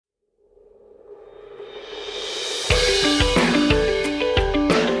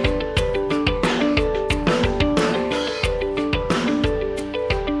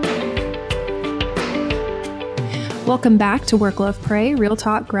Welcome back to Work, Love, Pray, Real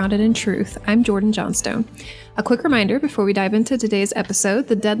Talk Grounded in Truth. I'm Jordan Johnstone. A quick reminder before we dive into today's episode,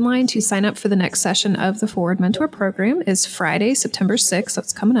 the deadline to sign up for the next session of the Forward Mentor program is Friday, September 6th, so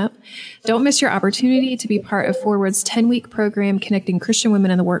it's coming up. Don't miss your opportunity to be part of Forward's 10-week program connecting Christian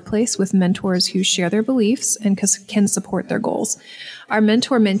women in the workplace with mentors who share their beliefs and can support their goals. Our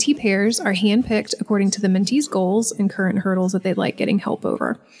mentor-mentee pairs are handpicked according to the mentee's goals and current hurdles that they'd like getting help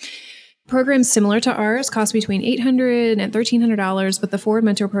over. Programs similar to ours cost between $800 and $1,300, but the Forward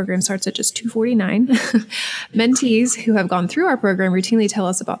Mentor program starts at just $249. Mentees who have gone through our program routinely tell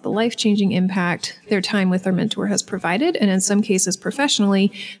us about the life-changing impact their time with their mentor has provided, and in some cases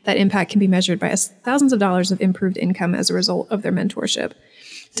professionally, that impact can be measured by thousands of dollars of improved income as a result of their mentorship.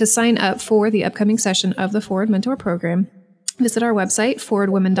 To sign up for the upcoming session of the Forward Mentor program, visit our website,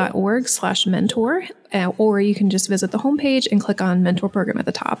 forwardwomen.org/mentor, or you can just visit the homepage and click on Mentor Program at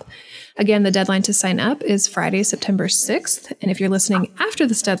the top. Again, the deadline to sign up is Friday, September 6th. And if you're listening after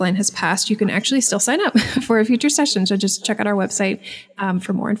this deadline has passed, you can actually still sign up for a future session. So just check out our website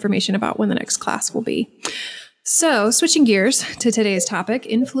for more information about when the next class will be. So switching gears to today's topic,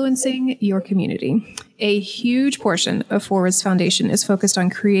 influencing your community. A huge portion of Forward's foundation is focused on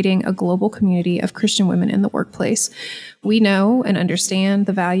creating a global community of Christian women in the workplace. We know and understand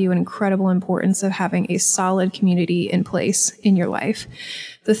the value and incredible importance of having a solid community in place in your life.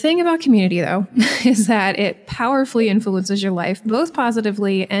 The thing about community, though, is that it powerfully influences your life, both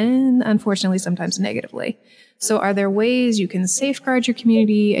positively and unfortunately sometimes negatively. So are there ways you can safeguard your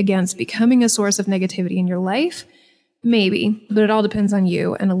community against becoming a source of negativity in your life? Maybe, but it all depends on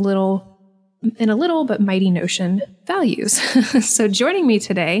you and a little but mighty notion, values. So joining me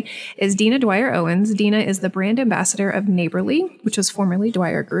today is Dina Dwyer Owens. Dina is the brand ambassador of Neighborly, which was formerly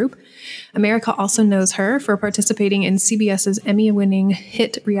Dwyer Group. America also knows her for participating in CBS's Emmy-winning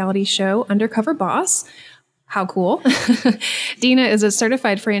hit reality show, Undercover Boss. How cool. Dina is a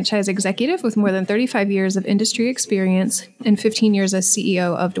certified franchise executive with more than 35 years of industry experience and 15 years as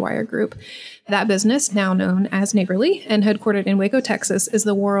CEO of Dwyer Group. That business, now known as Neighborly and headquartered in Waco, Texas, is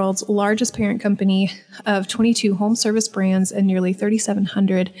the world's largest parent company of 22 home service brands and nearly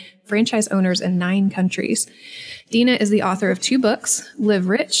 3,700 franchise owners in 9 countries. Dina is the author of 2 books, Live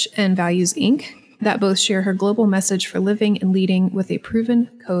Rich and Values, Inc., that both share her global message for living and leading with a proven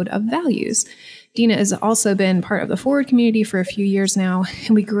code of values. Dina has also been part of the Forward community for a few years now,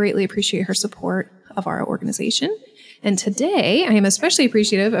 and we greatly appreciate her support of our organization. And today, I am especially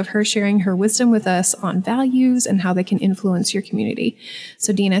appreciative of her sharing her wisdom with us on values and how they can influence your community.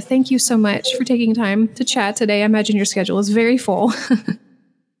 So Dina, thank you so much for taking time to chat today. I imagine your schedule is very full.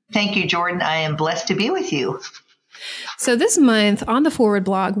 Thank you, Jordan. I am blessed to be with you. So this month on the Forward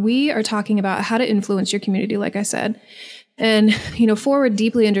blog, we are talking about how to influence your community, like I said. And, Forward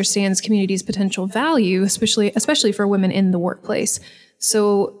deeply understands community's potential value, especially for women in the workplace.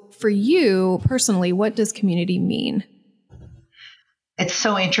 So for you personally, what does community mean? It's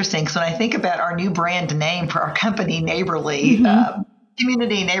so interesting. So when I think about our new brand name for our company, Neighborly,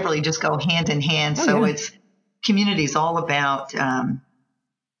 community and neighborly just go hand in hand. It's community is all about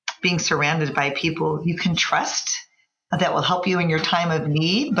being surrounded by people you can trust that will help you in your time of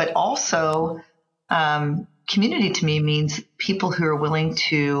need, but also community to me means people who are willing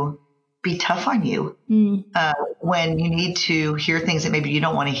to be tough on you when you need to hear things that maybe you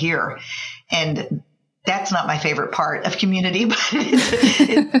don't want to hear. And that's not my favorite part of community, but it's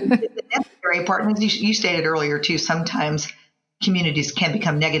a necessary part. And as you stated earlier, too, sometimes communities can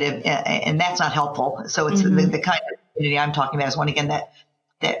become negative, and that's not helpful. So it's the kind of community I'm talking about is one, again, that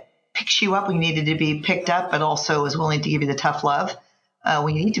picks you up when you needed to be picked up, but also is willing to give you the tough love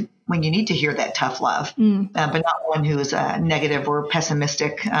when you need to hear that tough love, but not one who is negative or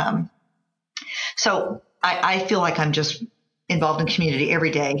pessimistic. So I feel like I'm just involved in community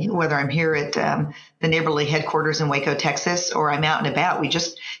every day, whether I'm here at the Neighborly headquarters in Waco, Texas, or I'm out and about. We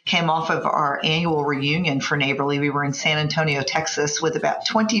just came off of our annual reunion for Neighborly. We were in San Antonio, Texas, with about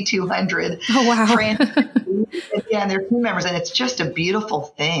 2,200 friends and their team members, and it's just a beautiful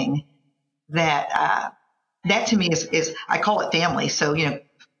thing that to me is I call it family. So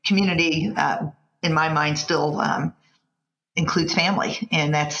community in my mind still includes family,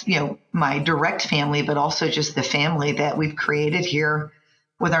 and that's my direct family, but also just the family that we've created here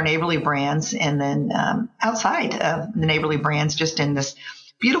with our Neighborly brands, and then outside of the Neighborly brands, just in this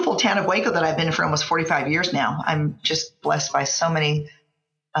beautiful town of Waco that I've been in for almost 45 years now. I'm just blessed by so many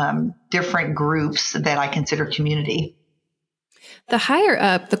different groups that I consider community. The higher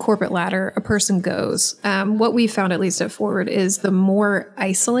up the corporate ladder a person goes, what we found, at least at Forward, is the more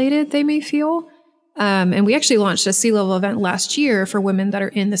isolated they may feel. And we actually launched a C-level event last year for women that are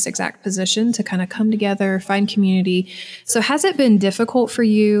in this exact position to kind of come together, find community. So has it been difficult for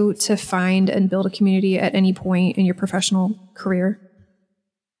you to find and build a community at any point in your professional career?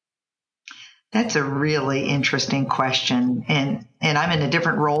 That's a really interesting question. And I'm in a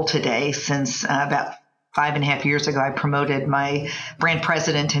different role today since about 5.5 years ago, I promoted my brand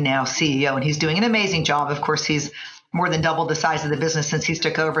president to now CEO, and he's doing an amazing job. Of course, he's more than doubled the size of the business since he's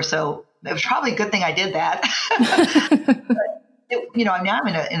took over. So it was probably a good thing I did that. Now I'm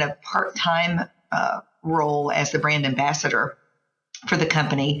in a part-time role as the brand ambassador for the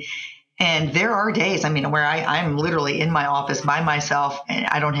company. And there are days, where I'm literally in my office by myself, and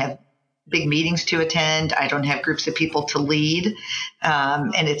I don't have big meetings to attend. I don't have groups of people to lead.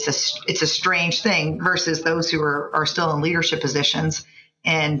 And it's a strange thing versus those who are still in leadership positions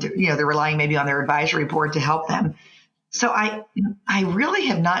and, they're relying maybe on their advisory board to help them. So I really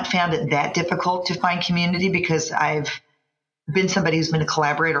have not found it that difficult to find community because I've been somebody who's been a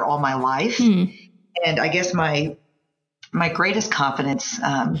collaborator all my life. And I guess my greatest confidence,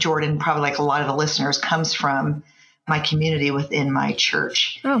 Jordan, probably like a lot of the listeners, comes from my community within my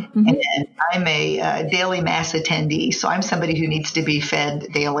church. And I'm a daily mass attendee. So I'm somebody who needs to be fed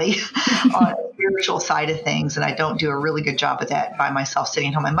daily on the spiritual side of things. And I don't do a really good job of that by myself sitting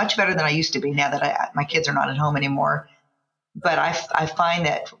at home. I'm much better than I used to be now that my kids are not at home anymore. But I find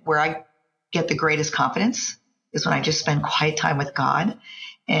that where I get the greatest confidence is when I just spend quiet time with God.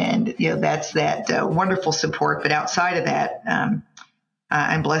 And, that's that wonderful support. But outside of that,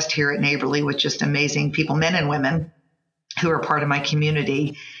 I'm blessed here at Neighborly with just amazing people, men and women, who are part of my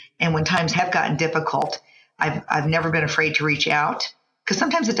community. And when times have gotten difficult, I've never been afraid to reach out, because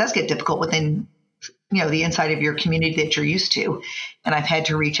sometimes it does get difficult within, the inside of your community that you're used to. And I've had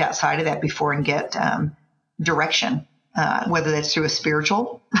to reach outside of that before and get direction, whether that's through a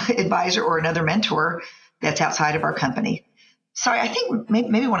spiritual advisor or another mentor that's outside of our company. So I think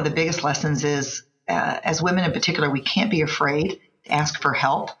maybe one of the biggest lessons is, as women in particular, we can't be afraid to ask for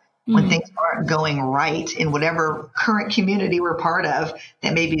help when things aren't going right in whatever current community we're part of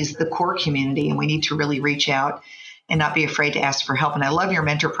that maybe is the core community. And we need to really reach out and not be afraid to ask for help. And I love your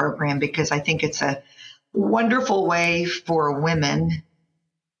mentor program because I think it's a wonderful way for women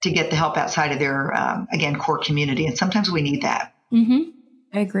to get the help outside of their, again, core community. And sometimes we need that.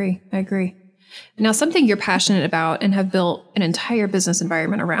 I agree. Now, something you're passionate about and have built an entire business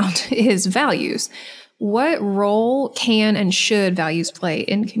environment around is values. What role can and should values play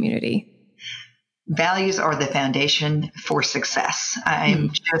in community? Values are the foundation for success.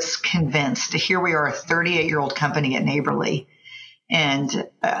 I'm just convinced. Here we are, a 38-year-old company at Neighborly. And,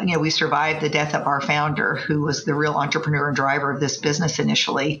 we survived the death of our founder, who was the real entrepreneur and driver of this business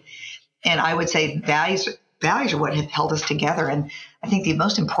initially. And I would say values are what have held us together. And I think the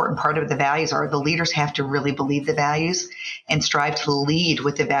most important part of the values are the leaders have to really believe the values and strive to lead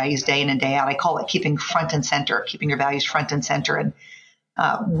with the values day in and day out. I call it keeping your values front and center. And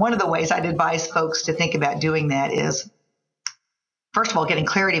one of the ways I'd advise folks to think about doing that is, first of all, getting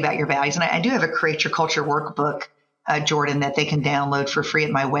clarity about your values. And I do have a Create Your Culture workbook, Jordan, that they can download for free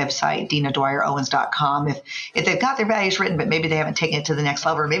at my website, DinaDwyerOwens.com. If they've got their values written, but maybe they haven't taken it to the next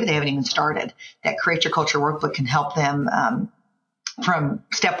level, or maybe they haven't even started, that Create Your Culture workbook can help them from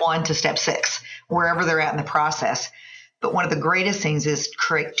step 1 to step 6, wherever they're at in the process. But one of the greatest things is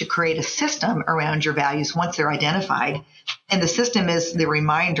to create a system around your values once they're identified. And the system is the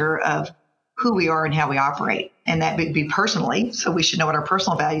reminder of who we are and how we operate. And that would be personally, so we should know what our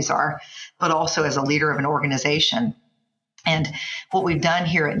personal values are, but also as a leader of an organization. And what we've done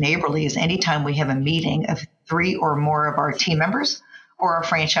here at Neighborly is anytime we have a meeting of 3 or more of our team members or our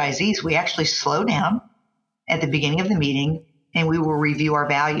franchisees, we actually slow down at the beginning of the meeting and we will review our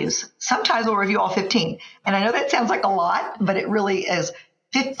values. Sometimes we'll review all 15. And I know that sounds like a lot, but it really is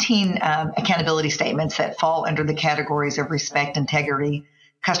 15 accountability statements that fall under the categories of respect, integrity,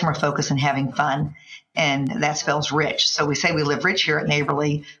 customer focus, and having fun. And that spells rich. So we say we live rich here at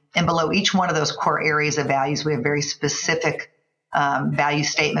Neighborly. And below each one of those core areas of values, we have very specific value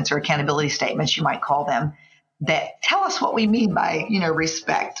statements or accountability statements, you might call them, that tell us what we mean by,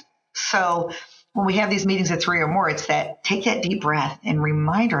 respect. So when we have these meetings at 3 or more, it's that take that deep breath and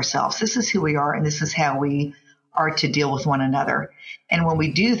remind ourselves, this is who we are and this is how we are to deal with one another. And when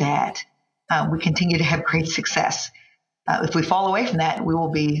we do that, we continue to have great success. If we fall away from that, we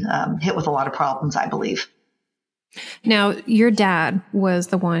will be hit with a lot of problems, I believe. Now, your dad was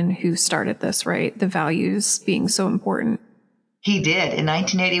the one who started this, right? The values being so important. He did in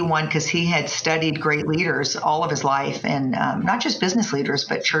 1981 because he had studied great leaders all of his life, and not just business leaders,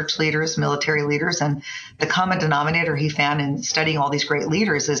 but church leaders, military leaders. And the common denominator he found in studying all these great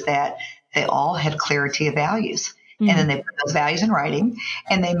leaders is that they all had clarity of values. And then they put those values in writing,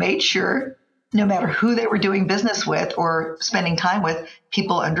 and they made sure no matter who they were doing business with or spending time with,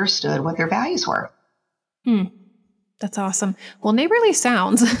 people understood what their values were. That's awesome. Well, Neighborly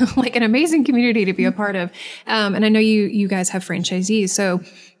sounds like an amazing community to be a part of. And I know you guys have franchisees. So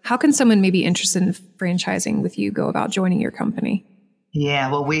how can someone maybe interested in franchising with you go about joining your company?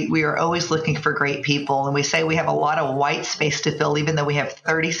 Yeah, well, we are always looking for great people. And we say we have a lot of white space to fill, even though we have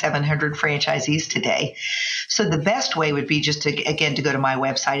 3,700 franchisees today. So the best way would be just to go to my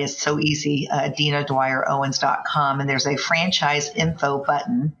website. It's so easy, DinaDwyerOwens.com. And there's a franchise info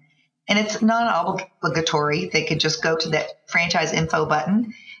button. And it's non-obligatory. They could just go to that franchise info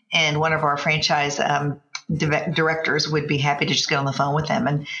button, and one of our franchise directors would be happy to just get on the phone with them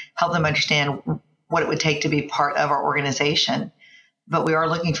and help them understand what it would take to be part of our organization. But we are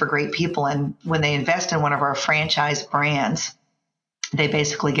looking for great people. And when they invest in one of our franchise brands, they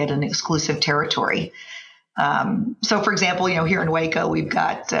basically get an exclusive territory. So, for example, here in Waco, we've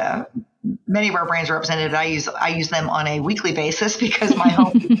got many of our brands represented. I use them on a weekly basis because my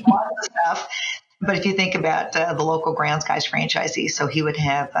home is a lot of stuff. But if you think about the local Grounds Guys franchisee, so he would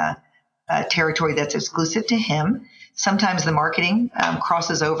have a territory that's exclusive to him. Sometimes the marketing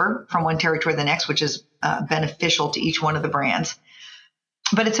crosses over from one territory to the next, which is beneficial to each one of the brands.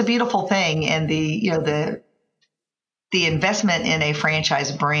 But it's a beautiful thing, and the investment in a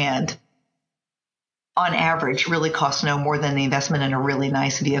franchise brand, on average, really costs no more than the investment in a really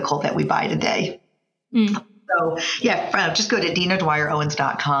nice vehicle that we buy today. So, just go to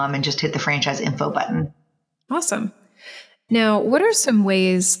DinaDwyerOwens.com and just hit the franchise info button. Awesome. Now, what are some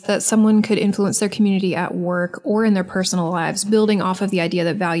ways that someone could influence their community at work or in their personal lives, building off of the idea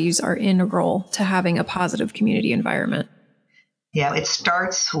that values are integral to having a positive community environment? Yeah, it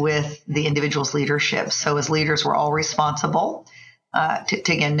starts with the individual's leadership. So as leaders, we're all responsible to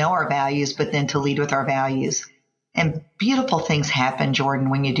again, know our values, but then to lead with our values. And beautiful things happen, Jordan,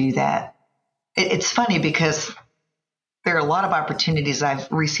 when you do that. It's funny because there are a lot of opportunities I've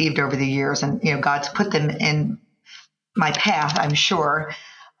received over the years, and God's put them in my path, I'm sure.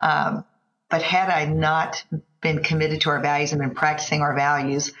 But had I not been committed to our values and been practicing our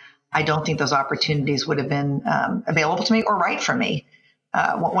values, I don't think those opportunities would have been available to me or right for me.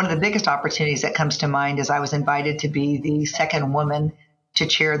 One of the biggest opportunities that comes to mind is I was invited to be the second woman to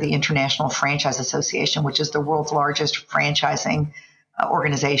chair the International Franchise Association, which is the world's largest franchising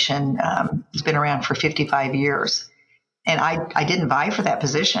organization. It's been around for 55 years. And I didn't vie for that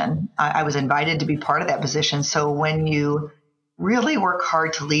position. I was invited to be part of that position. So when you really work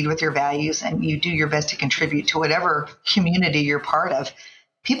hard to lead with your values and you do your best to contribute to whatever community you're part of,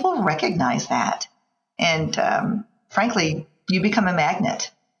 people recognize that. And frankly, you become a magnet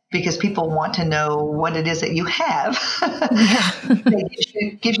because people want to know what it is that you have.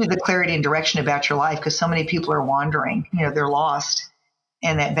 It gives you the clarity and direction about your life because so many people are wandering, they're lost.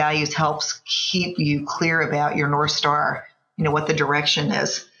 And that values helps keep you clear about your North Star, what the direction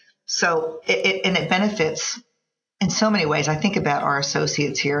is. So it benefits in so many ways. I think about our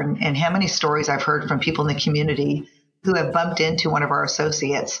associates here and how many stories I've heard from people in the community who have bumped into one of our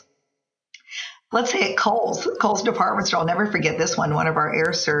associates. Let's say at Kohl's department store. I'll never forget this one. One of our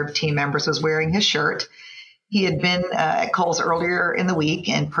AirServe team members was wearing his shirt. He had been at Kohl's earlier in the week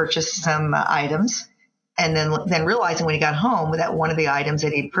and purchased some items. And then realizing when he got home that one of the items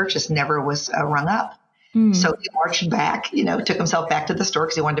that he purchased never was rung up. So he marched back, took himself back to the store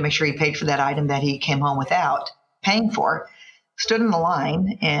because he wanted to make sure he paid for that item that he came home without paying for, stood in the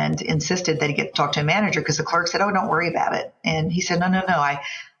line and insisted that he get to talk to a manager because the clerk said, "Oh, don't worry about it." And he said, no,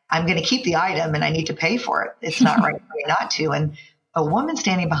 I'm going to keep the item and I need to pay for it. It's not right for me not to. And a woman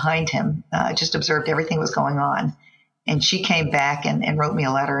standing behind him just observed everything was going on. And she came back and wrote me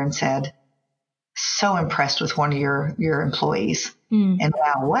a letter and said, "So impressed with one of your employees. And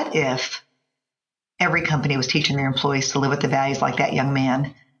wow, what if every company was teaching their employees to live with the values like that young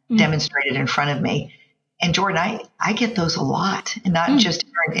man demonstrated in front of me?" And Jordan, I get those a lot, and not just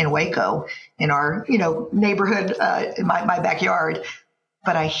here in Waco, in our neighborhood, in my backyard,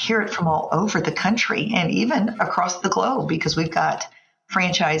 but I hear it from all over the country and even across the globe because we've got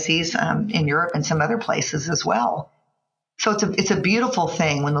franchisees in Europe and some other places as well. So it's a beautiful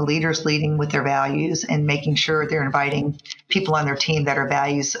thing when the leader's leading with their values and making sure they're inviting people on their team that are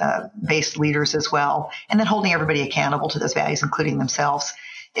values-based leaders as well, and then holding everybody accountable to those values, including themselves.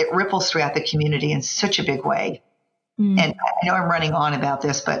 It ripples throughout the community in such a big way. And I know I'm running on about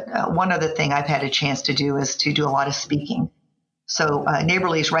this, but one other thing I've had a chance to do is to do a lot of speaking. So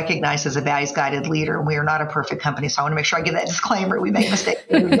Neighborly is recognized as a values-guided leader, and we are not a perfect company. So I want to make sure I give that disclaimer. We make mistakes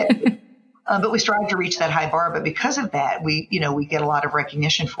every day. But we strive to reach that high bar. But because of that, we get a lot of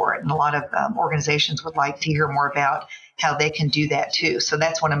recognition for it. And a lot of organizations would like to hear more about how they can do that too. So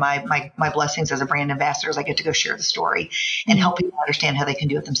that's one of my blessings as a brand ambassador is I get to go share the story and help people understand how they can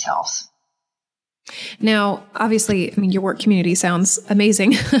do it themselves. Now, obviously, I mean, your work community sounds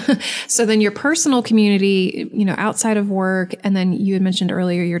amazing. So then your personal community, outside of work, and then you had mentioned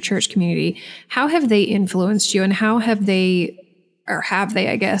earlier your church community, how have they influenced you and how have they,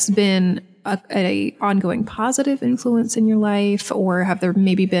 I guess, been a ongoing positive influence in your life, or have there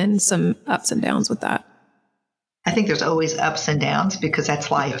maybe been some ups and downs with that? I think there's always ups and downs because that's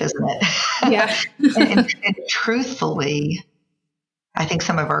life, isn't it? Yeah. and truthfully, I think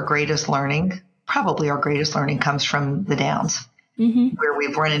some of our greatest learning comes from the downs, where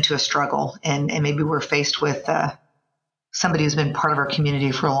we've run into a struggle and maybe we're faced with somebody who's been part of our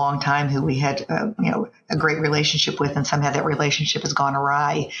community for a long time who we had a great relationship with, and somehow that relationship has gone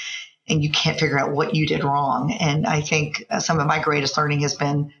awry and you can't figure out what you did wrong. And I think some of my greatest learning has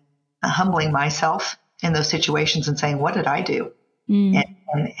been humbling myself in those situations and saying, what did I do? And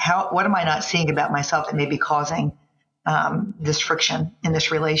what am I not seeing about myself that may be causing this friction in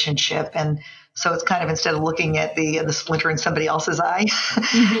this relationship? And so it's kind of, instead of looking at the splinter in somebody else's eye,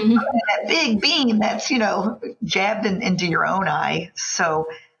 that big beam that's, jabbed into your own eye. So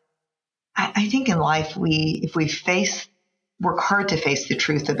I think in life, work hard to face the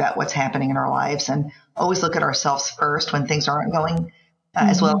truth about what's happening in our lives and always look at ourselves first when things aren't going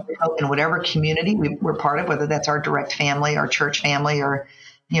as well as we hope in whatever community we're part of, whether that's our direct family, our church family, or,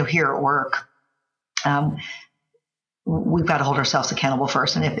 here at work. We've got to hold ourselves accountable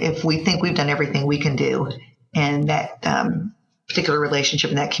first. And if we think we've done everything we can do and that particular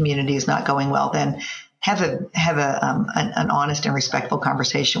relationship in that community is not going well, then have an honest and respectful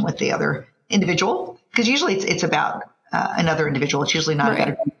conversation with the other individual. Because usually it's about another individual. It's usually not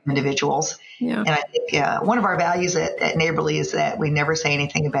about individuals. Yeah. And I think one of our values at Neighborly is that we never say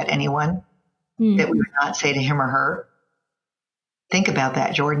anything about anyone that we would not say to him or her. Think about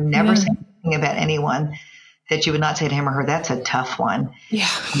that, Jordan. Never say anything about anyone that you would not say to him or her. That's a tough one. Yeah.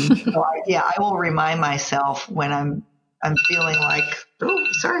 So I will remind myself when I'm feeling like,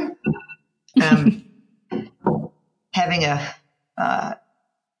 having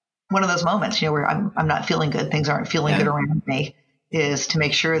one of those moments, where I'm not feeling good, things aren't feeling good around me, is to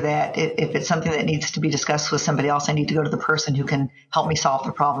make sure that if it's something that needs to be discussed with somebody else, I need to go to the person who can help me solve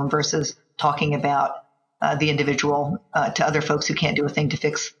the problem versus talking about the individual to other folks who can't do a thing to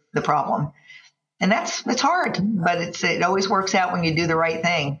fix the problem. And it's hard, but it always works out when you do the right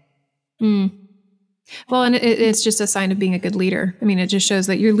thing. Well, and it's just a sign of being a good leader. I mean, it just shows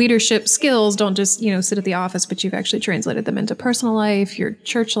that your leadership skills don't just, sit at the office, but you've actually translated them into personal life, your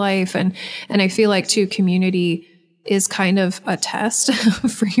church life. And I feel like too, community is kind of a test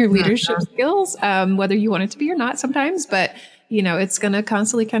for your leadership skills, whether you want it to be or not sometimes, but it's going to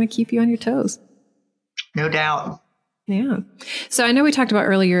constantly kind of keep you on your toes. No doubt. Yeah. So I know we talked about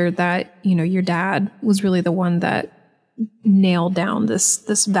earlier that, your dad was really the one that nailed down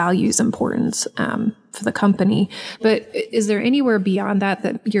this values importance for the company. But is there anywhere beyond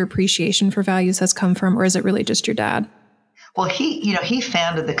that your appreciation for values has come from, or is it really just your dad? Well, he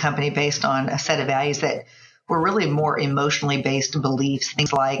founded the company based on a set of values that were really more emotionally based beliefs,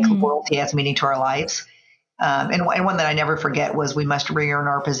 things like loyalty as meaning to our lives. And one that I never forget was we must re-earn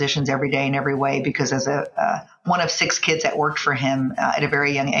our positions every day in every way, because as one of 6 kids that worked for him at a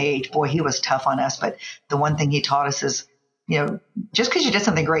very young age, boy, he was tough on us. But the one thing he taught us is, just because you did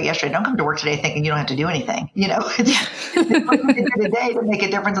something great yesterday, don't come to work today thinking you don't have to do anything. It's what you can do today to make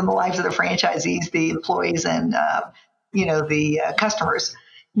a difference in the lives of the franchisees, the employees, and the customers.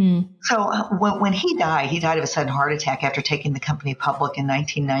 So when he died of a sudden heart attack after taking the company public in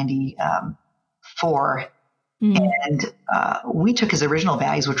 1994. And we took his original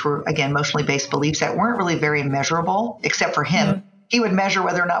values, which were, again, emotionally based beliefs that weren't really very measurable, except for him. Yeah. He would measure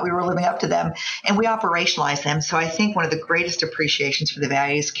whether or not we were living up to them, and we operationalized them. So I think one of the greatest appreciations for the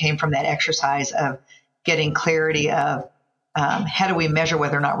values came from that exercise of getting clarity of how do we measure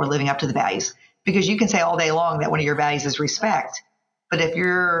whether or not we're living up to the values? Because you can say all day long that one of your values is respect. But if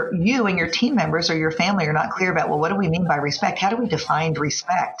you and your team members or your family are not clear about, well, what do we mean by respect? How do we define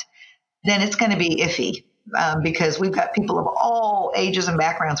respect? Then it's going to be iffy. Because we've got people of all ages and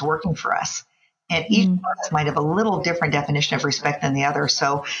backgrounds working for us. And each of us might have a little different definition of respect than the other.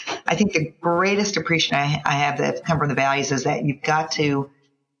 So I think the greatest appreciation I have that come from the values is that you've got to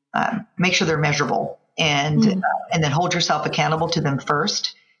make sure they're measurable and then hold yourself accountable to them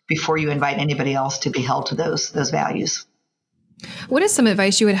first before you invite anybody else to be held to those values. What is some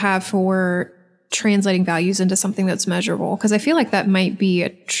advice you would have for translating values into something that's measurable? Because I feel like that might be a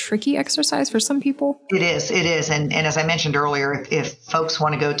tricky exercise for some people. It is. And as I mentioned earlier, if folks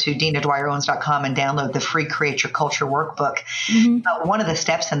want to go to DinaDwyerOwens.com and download the free Create Your Culture workbook, one of the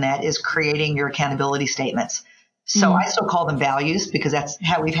steps in that is creating your accountability statements. So I still call them values because that's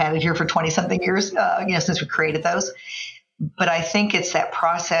how we've had it here for 20 something years, since we created those. But I think it's that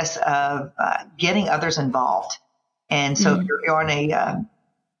process of getting others involved. And so if you're on a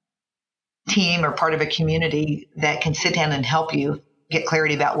team or part of a community that can sit down and help you get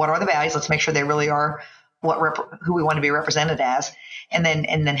clarity about what are the values. Let's make sure they really are who we want to be represented as. And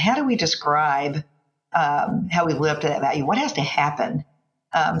then how do we describe how we live up to that value? What has to happen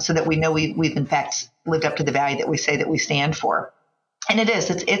so that we know we've in fact lived up to the value that we say that we stand for? And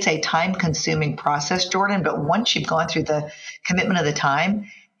it's a time consuming process, Jordan, but once you've gone through the commitment of the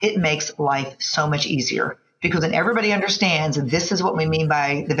time, it makes life so much easier. Because when everybody understands this is what we mean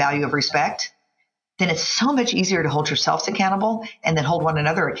by the value of respect, then it's so much easier to hold yourselves accountable and then hold one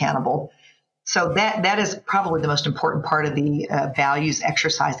another accountable. So that is probably the most important part of the values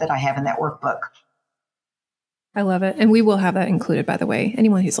exercise that I have in that workbook. I love it. And we will have that included, by the way.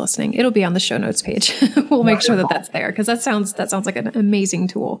 Anyone who's listening, it'll be on the show notes page. We'll make sure that that's there because that sounds like an amazing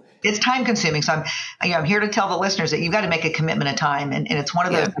tool. It's time consuming. So I'm here to tell the listeners that you've got to make a commitment of time. And it's one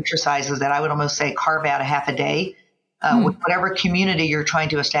of those exercises that I would almost say carve out a half a day with whatever community you're trying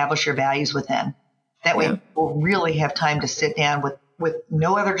to establish your values within. That way we'll really have time to sit down with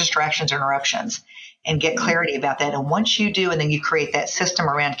no other distractions or interruptions and get clarity about that. And once you do, and then you create that system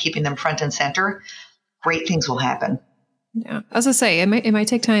around keeping them front and center, great things will happen. Yeah. As I say, it might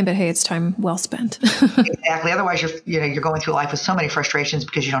take time, but hey, it's time well spent. Exactly. Otherwise you're going through life with so many frustrations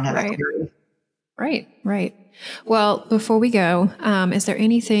because you don't have that clarity. Right. Well, before we go, is there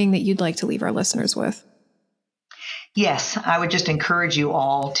anything that you'd like to leave our listeners with? Yes. I would just encourage you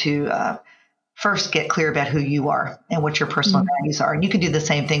all to first get clear about who you are and what your personal values are. And you can do the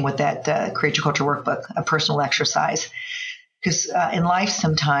same thing with that Create Your Culture workbook, a personal exercise. Because in life,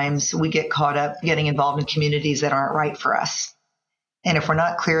 sometimes we get caught up getting involved in communities that aren't right for us. And if we're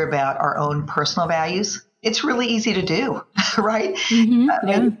not clear about our own personal values, it's really easy to do, right?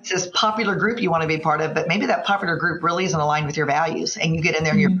 It's this popular group you want to be part of, but maybe that popular group really isn't aligned with your values. And you get in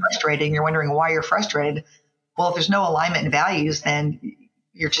there and you're frustrated and you're wondering why you're frustrated. Well, if there's no alignment in values, then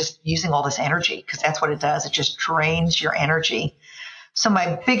you're just using all this energy because that's what it does. It just drains your energy. So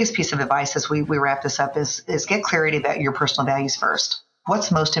my biggest piece of advice as we wrap this up is get clarity about your personal values first.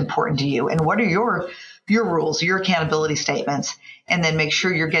 What's most important to you? And what are your rules, your accountability statements? And then make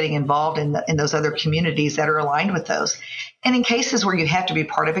sure you're getting involved in those other communities that are aligned with those. And in cases where you have to be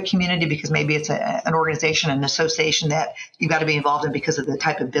part of a community because maybe it's an organization, an association that you've got to be involved in because of the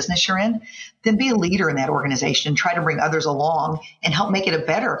type of business you're in, then be a leader in that organization and try to bring others along and help make it a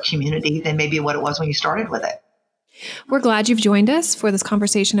better community than maybe what it was when you started with it. We're glad you've joined us for this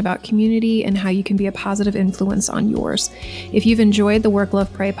conversation about community and how you can be a positive influence on yours. If you've enjoyed the Work,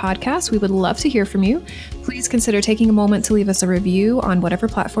 Love, Pray podcast, we would love to hear from you. Please consider taking a moment to leave us a review on whatever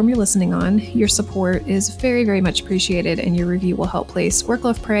platform you're listening on. Your support is very, very much appreciated, and your review will help place Work,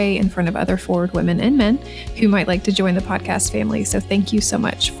 Love, Pray in front of other forward women and men who might like to join the podcast family. So thank you so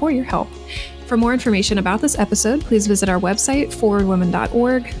much for your help. For more information about this episode, please visit our website,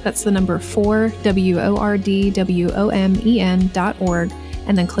 forwardwomen.org. That's the number 4, WORDWOMEN.org,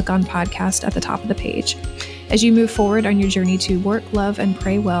 and then click on podcast at the top of the page. As you move forward on your journey to work, love, and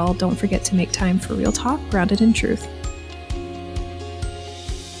pray well, don't forget to make time for real talk grounded in truth.